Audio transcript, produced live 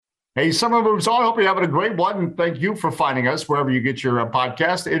Hey, Summer Moves On. Hope you're having a great one. And thank you for finding us wherever you get your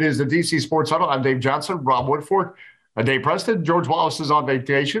podcast. It is the DC Sports Huddle. I'm Dave Johnson, Rob Woodfork, Dave Preston. George Wallace is on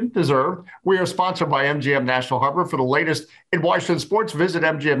vacation, deserved. We are sponsored by MGM National Harbor. For the latest in Washington sports, visit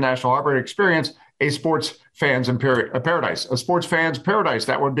MGM National Harbor and experience a sports fans in paradise. A sports fans paradise,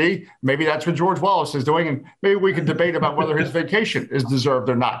 that would be. Maybe that's what George Wallace is doing, and maybe we can debate about whether his vacation is deserved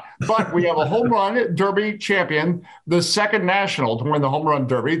or not. But we have a home run derby champion, the second national to win the home run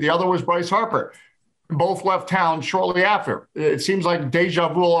derby. The other was Bryce Harper. Both left town shortly after. It seems like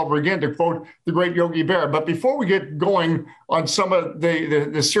deja vu all over again, to quote the great Yogi Bear. But before we get going on some of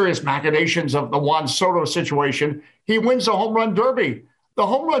the serious machinations of the Juan Soto situation, he wins the home run derby. The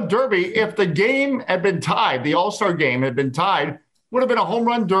home run derby, if the game had been tied, the All-Star game had been tied, would have been a home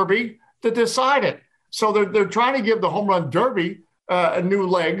run derby to decide it. So they're trying to give the home run derby new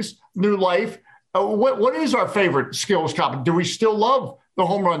legs, new life. What is our favorite skills competition? Do we still love the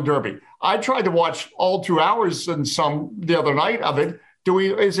home run derby? I tried to watch all 2 hours and some the other night of it.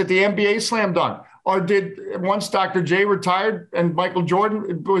 Is it the NBA slam dunk? Or did once Dr. J retired and Michael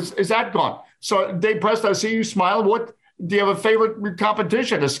Jordan, is that gone? So Dave Preston, I see you smiling. What do you have a favorite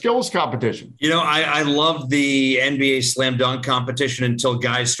competition, a skills competition? You know, I loved the NBA slam dunk competition until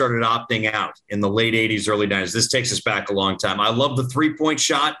guys started opting out in the late 80s, early 90s. This takes us back a long time. I love the three-point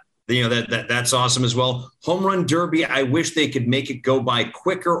shot. You know, that's awesome as well. Home run derby, I wish they could make it go by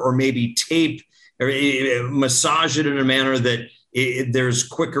quicker, or maybe tape or massage it in a manner that there's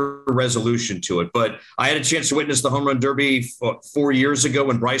quicker resolution to it. But I had a chance to witness the home run derby 4 years ago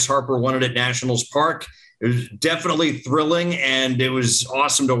when Bryce Harper won it at Nationals Park. It was definitely thrilling, and it was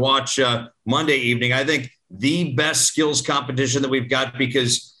awesome to watch Monday evening. I think the best skills competition that we've got,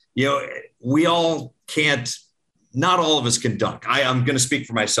 because, you know, we all can't, not all of us can dunk. I'm going to speak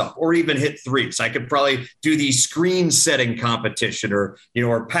for myself, or even hit threes. I could probably do the screen setting competition, or, you know,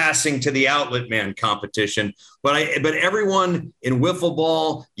 or passing to the outlet man competition. But everyone in wiffle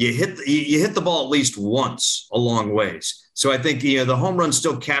ball, you hit the ball at least once a long ways. So I think, you know, the home run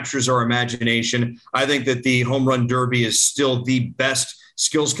still captures our imagination. I think that the home run derby is still the best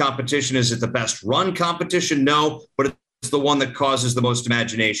skills competition. Is it the best run competition? No, but it's the one that causes the most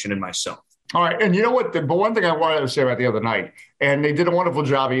imagination in myself. All right. And you know what? But one thing I wanted to say about the other night, and they did a wonderful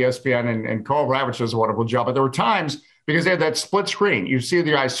job, ESPN, and Carl Ravitch does a wonderful job, but there were times, because they had that split screen, you see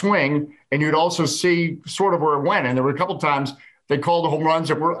the guy swing, and you'd also see sort of where it went. And there were a couple of times they called the home runs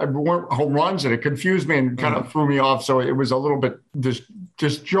that weren't home runs, and it confused me and kind of threw me off. So it was a little bit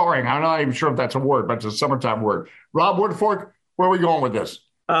just jarring. I'm not even sure if that's a word, but it's a summertime word. Rob Woodfork, where are we going with this?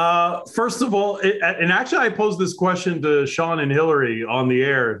 First of all, and actually I posed this question to Sean and Hillary on the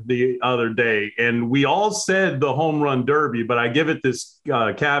air the other day, and we all said the home run derby, but I give it this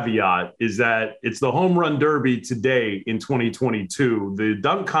caveat, is that it's the home run derby today in 2022. The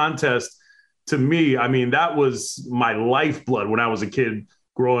dunk contest, to me, I mean, that was my lifeblood when I was a kid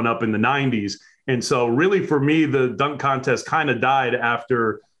growing up in the 90s. And so really for me, the dunk contest kind of died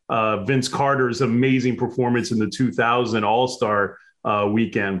after Vince Carter's amazing performance in the 2000 All-Star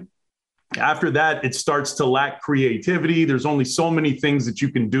weekend. After that, it starts to lack creativity. There's only so many things that you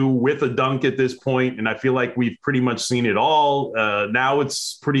can do with a dunk at this point, and I feel like we've pretty much seen it all. Now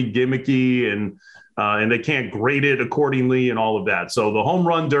it's pretty gimmicky, and they can't grade it accordingly and all of that. So the home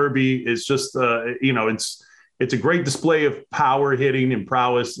run derby is just, it's a great display of power hitting and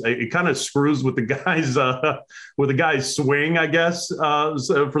prowess. It kind of screws with the guy's swing, I guess,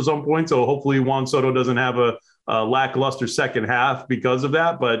 for some point. So hopefully Juan Soto doesn't have a lackluster second half because of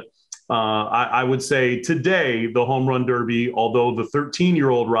that. But I would say today, the home run derby, although the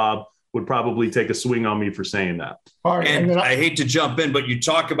 13-year-old Rob would probably take a swing on me for saying that. All right, and I hate to jump in, but you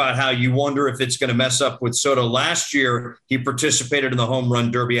talk about how you wonder if it's going to mess up with Soto. Last year, he participated in the home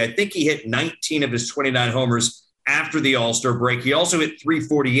run derby. I think he hit 19 of his 29 homers after the All-Star break. He also hit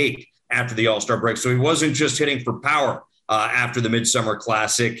 348 after the All-Star break. So he wasn't just hitting for power after the Midsummer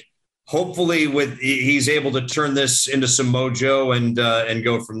Classic. Hopefully he's able to turn this into some mojo and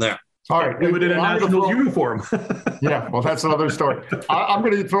go from there. All right. Do it in a national uniform. Yeah, well, that's another story. I'm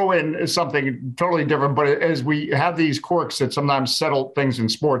going to throw in something totally different, but as we have these quirks that sometimes settle things in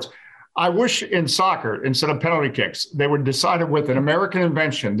sports, I wish in soccer, instead of penalty kicks, they would decide it with an American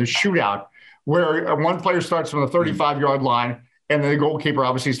invention, the shootout, where one player starts from the 35-yard line, and the goalkeeper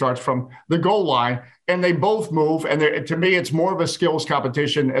obviously starts from the goal line, and they both move. And to me, it's more of a skills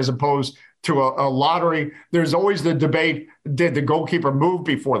competition as opposed to a lottery. There's always the debate, did the goalkeeper move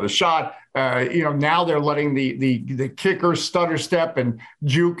before the shot? Now they're letting the kicker stutter step and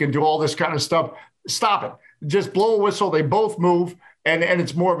juke and do all this kind of stuff. Stop it. Just blow a whistle. They both move. And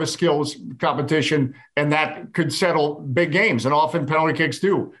it's more of a skills competition, and that could settle big games. And often penalty kicks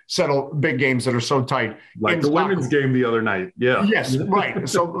do settle big games that are so tight. Like the women's game the other night. Yeah. Yes, right.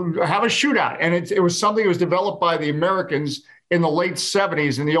 So have a shootout. And it was something that was developed by the Americans in the late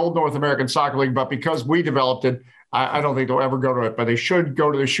 70s in the old North American Soccer League. But because we developed it, I don't think they'll ever go to it. But they should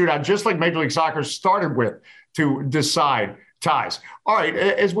go to the shootout, just like Major League Soccer started with, to decide ties. All right,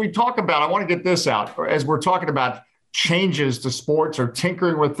 as we talk about, I want to get this out, as we're talking about changes to sports or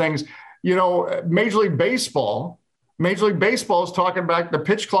tinkering with things. Major League Baseball is talking about the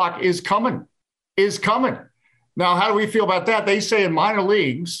pitch clock is coming. Now, how do we feel about that? They say in minor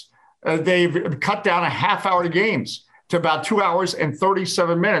leagues, they've cut down a half hour of games to about 2 hours and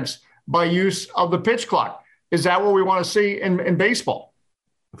 37 minutes by use of the pitch clock. Is that what we want to see in baseball?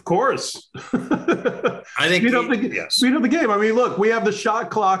 Of course. I think speed of the game. I mean, look, we have the shot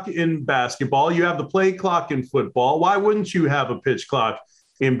clock in basketball. You have the play clock in football. Why wouldn't you have a pitch clock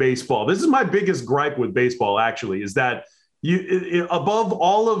in baseball? This is my biggest gripe with baseball, actually, is that above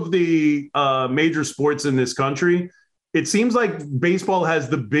all of the major sports in this country, it seems like baseball has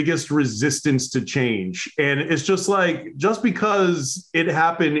the biggest resistance to change. And it's just because it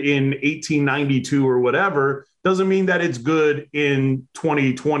happened in 1892 or whatever, doesn't mean that it's good in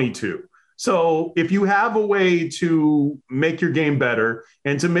 2022. So if you have a way to make your game better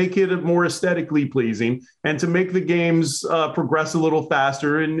and to make it more aesthetically pleasing and to make the games progress a little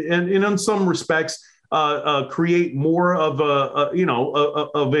faster and in some respects create more of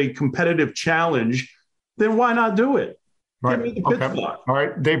a competitive challenge, then why not do it? Right. Give me the pitch clock. All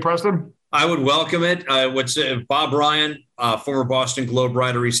right, Dave Preston. I would welcome it. Bob Ryan, former Boston Globe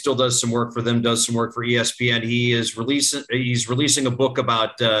writer, he still does some work for them, does some work for ESPN. He's releasing a book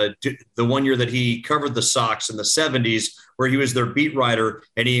about the one year that he covered the Sox in the 70s, where he was their beat writer,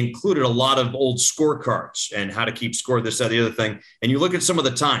 and he included a lot of old scorecards and how to keep score, this, that, the other thing. And you look at some of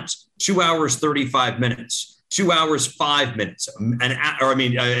the times: 2 hours, 35 minutes, 2 hours, 5 minutes, an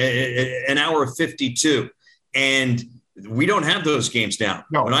hour 52. And we don't have those games now.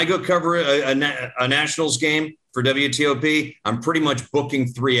 No. When I go cover a Nationals game for WTOP, I'm pretty much booking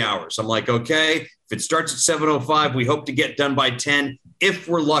 3 hours. I'm like, okay, if it starts at 7:05, we hope to get done by 10 if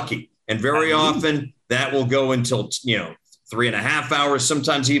we're lucky. And very often that will go until 3.5 hours,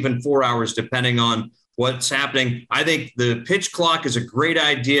 sometimes even 4 hours, depending on what's happening. I think the pitch clock is a great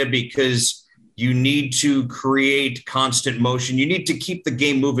idea because you need to create constant motion. You need to keep the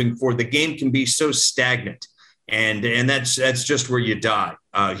game moving forward. The game can be so stagnant. And that's just where you die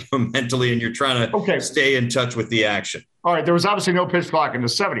mentally, and you're trying to stay in touch with the action. All right, there was obviously no pitch clock in the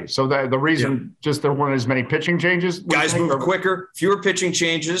 70s. So the reason just there weren't as many pitching changes? Guys move quicker, fewer pitching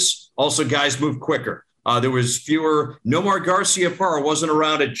changes. Also, guys move quicker. There was Nomar Garciaparra wasn't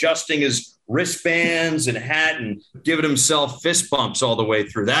around adjusting his wristbands and hat and giving himself fist bumps all the way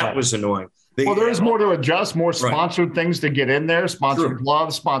through. That was annoying. Well, there is more to adjust, more sponsored things to get in there, sponsored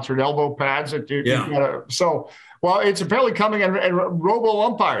gloves, sponsored elbow pads. It's apparently coming, and robo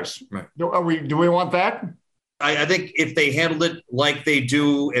umpires. Right. Do we want that? I think if they handled it like they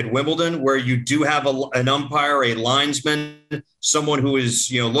do at Wimbledon, where you do have an umpire, a linesman, someone who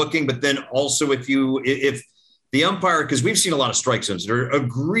is looking, but then also if the umpire, because we've seen a lot of strike zones that are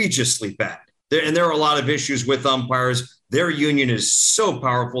egregiously bad, and there are a lot of issues with umpires. Their union is so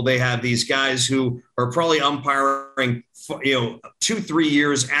powerful. They have these guys who are probably umpiring, 2-3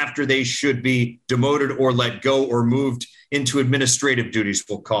 years after they should be demoted or let go or moved into administrative duties,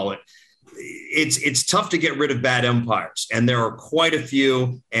 we'll call it. It's tough to get rid of bad umpires, and there are quite a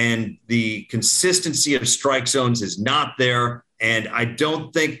few, and the consistency of strike zones is not there. And I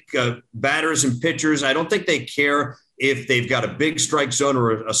don't think batters and pitchers, I don't think they care if they've got a big strike zone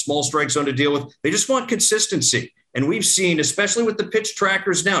or a small strike zone to deal with. They just want consistency. And we've seen, especially with the pitch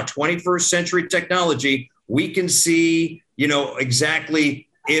trackers now, 21st century technology, we can see, exactly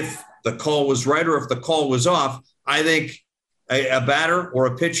if the call was right or if the call was off. I think a batter or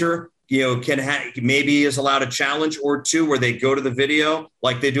a pitcher, maybe is allowed a challenge or two where they go to the video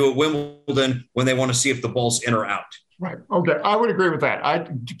like they do at Wimbledon when they want to see if the ball's in or out. Right. Okay. I would agree with that. I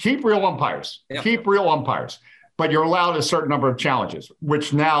keep real umpires. Yep. Keep real umpires. But you're allowed a certain number of challenges,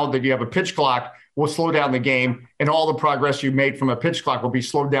 which now that you have a pitch clock will slow down the game, and all the progress you made from a pitch clock will be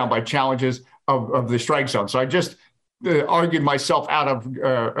slowed down by challenges of the strike zone. So I just argued myself out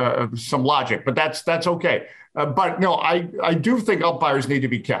of some logic, but that's okay. But no, I do think umpires need to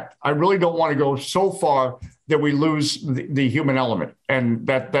be kept. I really don't want to go so far that we lose the human element, and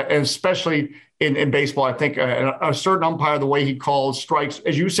that especially in baseball, I think a certain umpire, the way he calls strikes,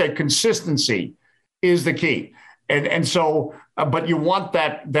 as you said, consistency is the key. And so, but you want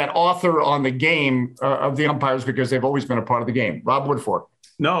that author on the game of the umpires because they've always been a part of the game. Rob Woodfork.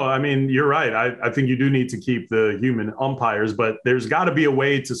 No, I mean, you're right. I think you do need to keep the human umpires, but there's got to be a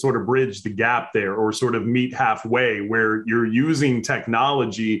way to sort of bridge the gap there, or sort of meet halfway, where you're using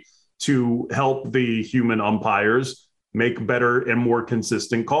technology to help the human umpires make better and more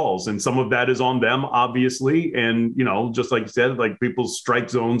consistent calls. And some of that is on them, obviously. And, just like you said, like, people's strike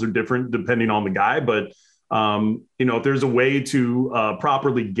zones are different depending on the guy. But, if there's a way to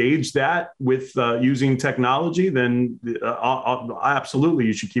properly gauge that with using technology, then absolutely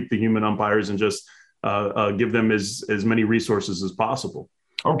you should keep the human umpires and just give them as many resources as possible.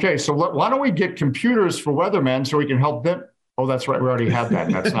 Okay, so why don't we get computers for weathermen so we can help them? Oh, that's right. We already have that.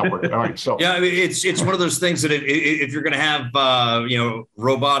 And that's not working. All right. So yeah, I mean, it's one of those things that if you're going to have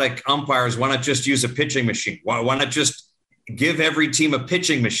robotic umpires, why not just use a pitching machine? Why not just give every team a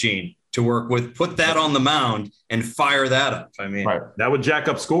pitching machine to work with, put that on the mound and fire that up? I mean, right. That would jack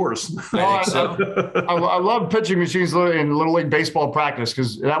up scores. I love pitching machines in Little League baseball practice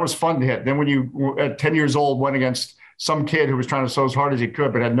because that was fun to hit. Then when you, at 10 years old, went against some kid who was trying to throw as hard as he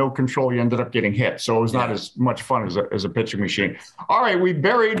could but had no control, he ended up getting hit. So it was not as much fun as a pitching machine. All right, we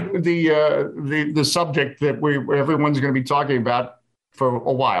buried the subject that everyone's going to be talking about for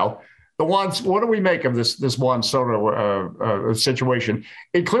a while. What do we make of this Juan Soto situation?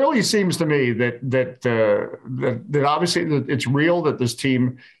 It clearly seems to me that obviously that it's real that this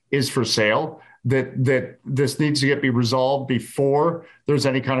team is for sale. That this needs to be resolved before there's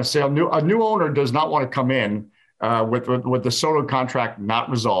any kind of sale. A new owner does not want to come in with the Soto contract not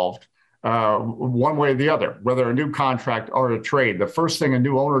resolved one way or the other, whether a new contract or a trade. The first thing a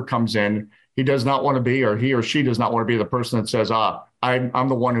new owner comes in, he does not want to be, or he or she does not want to be the person that says, I'm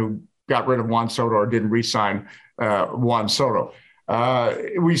the one who got rid of Juan Soto or didn't re-sign Juan Soto.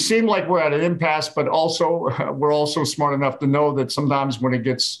 We seem like we're at an impasse, but also we're also smart enough to know that sometimes when it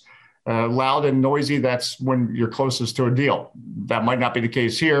gets loud and noisy, that's when you're closest to a deal. That might not be the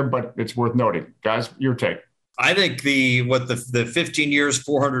case here, but it's worth noting. Guys, your take. I think the 15 years,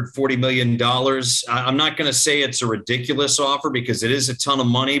 $440 million, I'm not going to say it's a ridiculous offer because it is a ton of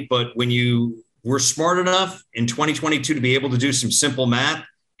money, but when you were smart enough in 2022 to be able to do some simple math,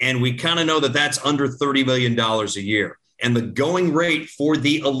 and we kind of know that that's under $30 million a year. And the going rate for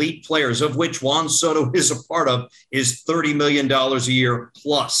the elite players, of which Juan Soto is a part of, is $30 million a year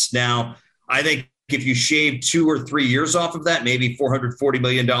plus. Now, I think if you shave 2 or 3 years off of that, maybe $440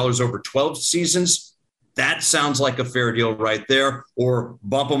 million over 12 seasons, that sounds like a fair deal right there. Or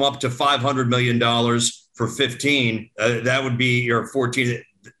bump them up to $500 million for 15. That would be, or 14.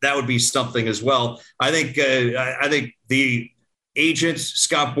 That would be something as well. I think the agents,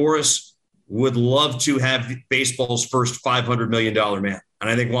 Scott Boras, would love to have baseball's first $500 million man. And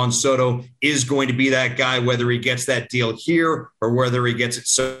I think Juan Soto is going to be that guy, whether he gets that deal here or whether he gets it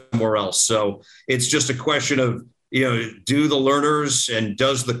somewhere else. So it's just a question of, do the learners and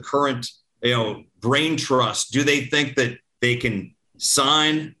does the current, brain trust, do they think that they can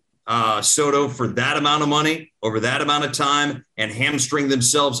sign Soto for that amount of money over that amount of time and hamstring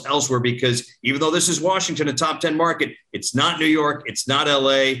themselves elsewhere? Because even though this is Washington, a top 10 market, it's not New York, it's not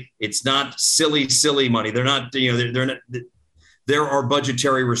LA, it's not silly money. They're not, they're not, there are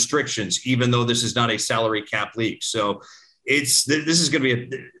budgetary restrictions, even though this is not a salary cap league. So this is going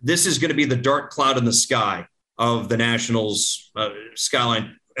to be the dark cloud in the sky of the Nationals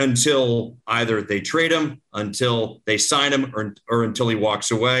skyline until either they trade him, until they sign him, or until he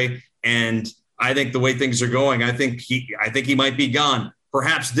walks away. And I think the way things are going, I think he might be gone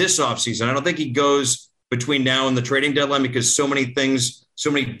perhaps this offseason. I don't think he goes between now and the trading deadline because so many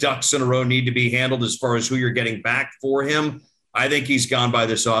ducks in a row need to be handled as far as who you're getting back for him. I think he's gone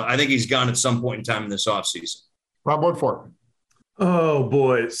I think he's gone at some point in time in this offseason. Rob Woodfork. Oh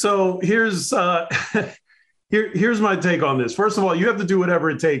boy. So here's my take on this. First of all, you have to do whatever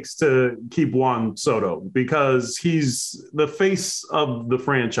it takes to keep Juan Soto because he's the face of the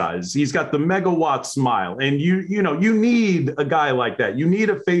franchise. He's got the megawatt smile, and you need a guy like that. You need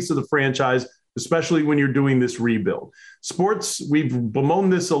a face of the franchise, especially when you're doing this rebuild. Sports, we've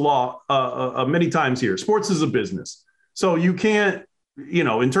bemoaned this a lot many times here. Sports is a business, so you can't.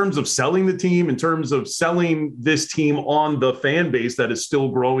 In terms of selling the team, in terms of selling this team on the fan base that is still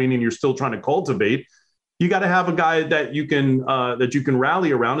growing and you're still trying to cultivate, you got to have a guy that you can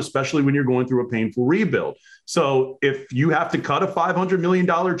rally around, especially when you're going through a painful rebuild. So if you have to cut a $500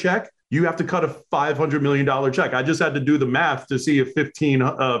 million check, you have to cut a $500 million check. I just had to do the math to see if 15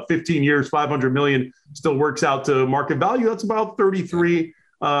 years, $500 million still works out to market value. That's about 33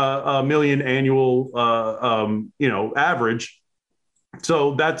 million annual, average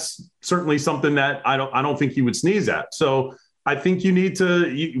So that's certainly something that I don't think he would sneeze at. So I think you need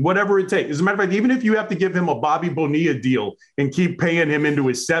to, whatever it takes. As a matter of fact, even if you have to give him a Bobby Bonilla deal and keep paying him into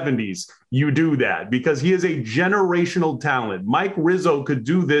his 70s, you do that because he is a generational talent. Mike Rizzo could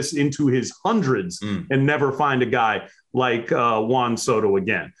do this into his hundreds and never find a guy like Juan Soto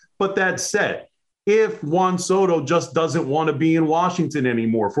again. But that said, if Juan Soto just doesn't want to be in Washington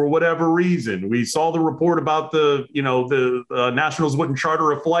anymore for whatever reason, we saw the report about the Nationals wouldn't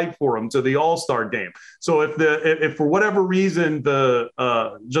charter a flight for him to the All-Star game. So if for whatever reason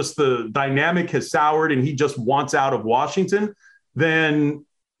just the dynamic has soured and he just wants out of Washington, then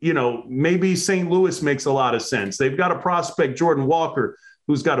maybe St. Louis makes a lot of sense. They've got a prospect, Jordan Walker,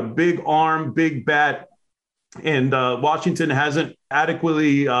 who's got a big arm, big bat. And Washington hasn't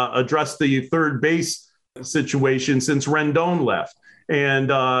adequately addressed the third base situation since Rendon left. And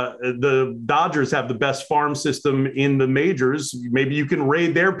the Dodgers have the best farm system in the majors. Maybe you can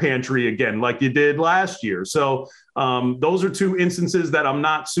raid their pantry again like you did last year. So those are two instances that I'm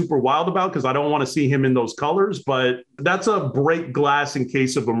not super wild about because I don't want to see him in those colors. But that's a break glass in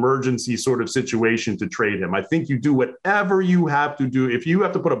case of emergency sort of situation to trade him. I think you do whatever you have to do. If you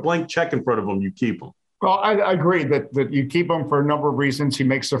have to put a blank check in front of him, you keep him. Well, I agree that you keep him for a number of reasons. He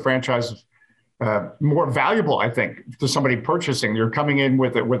makes the franchise more valuable, I think, to somebody purchasing. You're coming in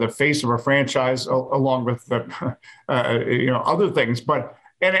with a face of a franchise along with other things. But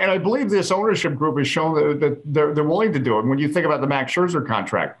and I believe this ownership group has shown that they're willing to do it. When you think about the Max Scherzer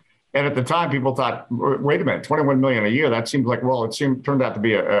contract, and at the time people thought, wait a minute, $21 million a year. That seems like turned out to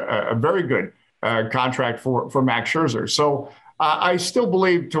be a very good contract for Max Scherzer. So I still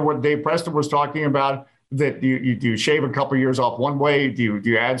believe to what Dave Preston was talking about. That you shave a couple of years off one way, do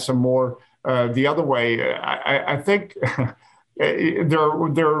you add some more the other way? I think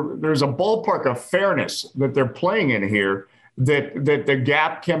there's a ballpark of fairness that they're playing in here that the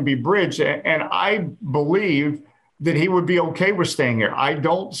gap can be bridged, and I believe that he would be okay with staying here. I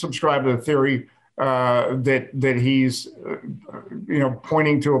don't subscribe to the theory that he's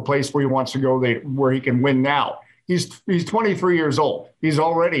pointing to a place where he wants to go where he can win now. He's 23 years old. He's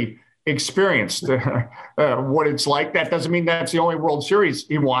already experienced what it's like. That doesn't mean that's the only World Series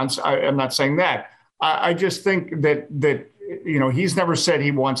he wants. I'm not saying that. I just think that he's never said he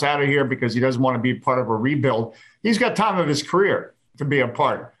wants out of here because he doesn't want to be part of a rebuild. He's got time of his career to be a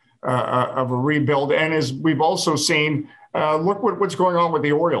part of a rebuild. And as we've also seen, look what's going on with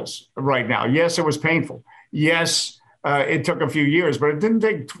the Orioles right now. Yes, it was painful. Yes, it took a few years, but it didn't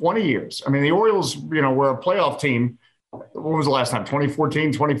take 20 years. I mean, the Orioles, were a playoff team. When was the last time?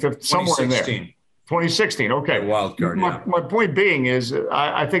 2014, 2015, somewhere in there. 2016. Okay. Wild card. My point being is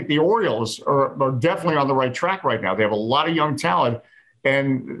I think the Orioles are definitely on the right track right now. They have a lot of young talent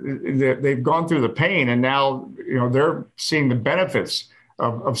and they've gone through the pain and now, they're seeing the benefits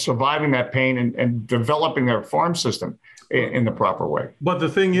of surviving that pain and developing their farm system in the proper way. But the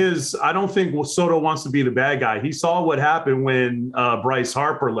thing is, I don't think Soto wants to be the bad guy. He saw what happened when Bryce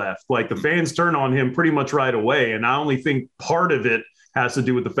Harper left. Like the fans turned on him pretty much right away. And I only think part of it has to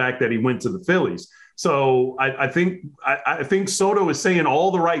do with the fact that he went to the Phillies. So I think Soto is saying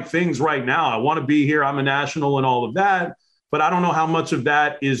all the right things right now. I want to be here. I'm a National and all of that. But I don't know how much of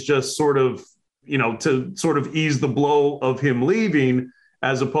that is just sort of, to sort of ease the blow of him leaving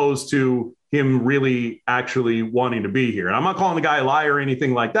as opposed to him really actually wanting to be here. And I'm not calling the guy a liar or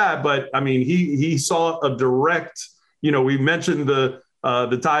anything like that, but I mean, he saw a direct, we mentioned the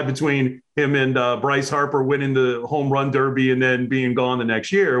tie between him and Bryce Harper winning the home run derby and then being gone the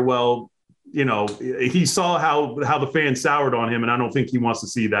next year. Well, he saw how the fans soured on him, and I don't think he wants to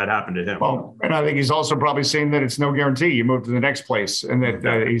see that happen to him. Well, and I think he's also probably seeing that it's no guarantee you move to the next place, and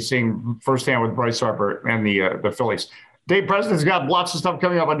that he's seeing firsthand with Bryce Harper and the Phillies. Dave Preston's got lots of stuff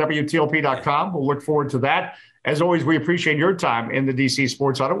coming up on WTOP.com. We'll look forward to that. As always, we appreciate your time in the DC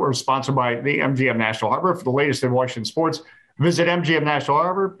Sports Huddle. We're sponsored by the MGM National Harbor. For the latest in Washington sports, visit MGM National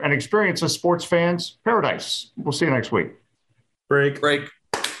Harbor and experience a sports fan's paradise. We'll see you next week. Break.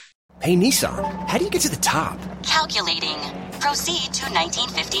 Hey, Nissan, how do you get to the top? Calculating. Proceed to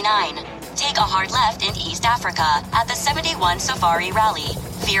 1959. Take a hard left into East Africa at the 71 Safari Rally.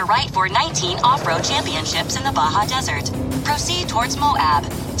 Veer right for 19 off-road championships in the Baja Desert. Proceed towards Moab.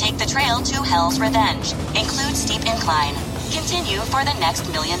 Take the trail to Hell's Revenge. Include steep incline. Continue for the next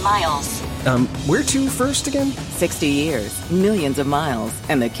 1,000,000 miles. Where to first again? 60 years, millions of miles,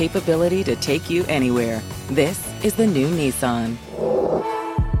 and the capability to take you anywhere. This is the new Nissan.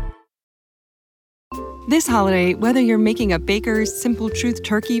 This holiday, whether you're making a Baker's Simple Truth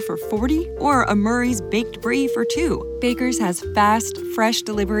turkey for 40 or a Murray's Baked Brie for 2, Baker's has fast, fresh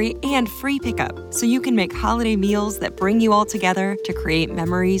delivery and free pickup, so you can make holiday meals that bring you all together to create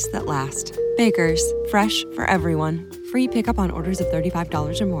memories that last. Baker's, fresh for everyone. Free pickup on orders of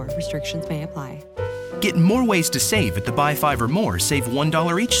 $35 or more. Restrictions may apply. Get more ways to save at the Buy 5 or More Save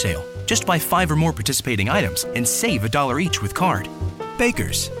 $1 each sale. Just buy 5 or more participating items and save $1 each with card.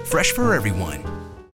 Baker's, fresh for everyone.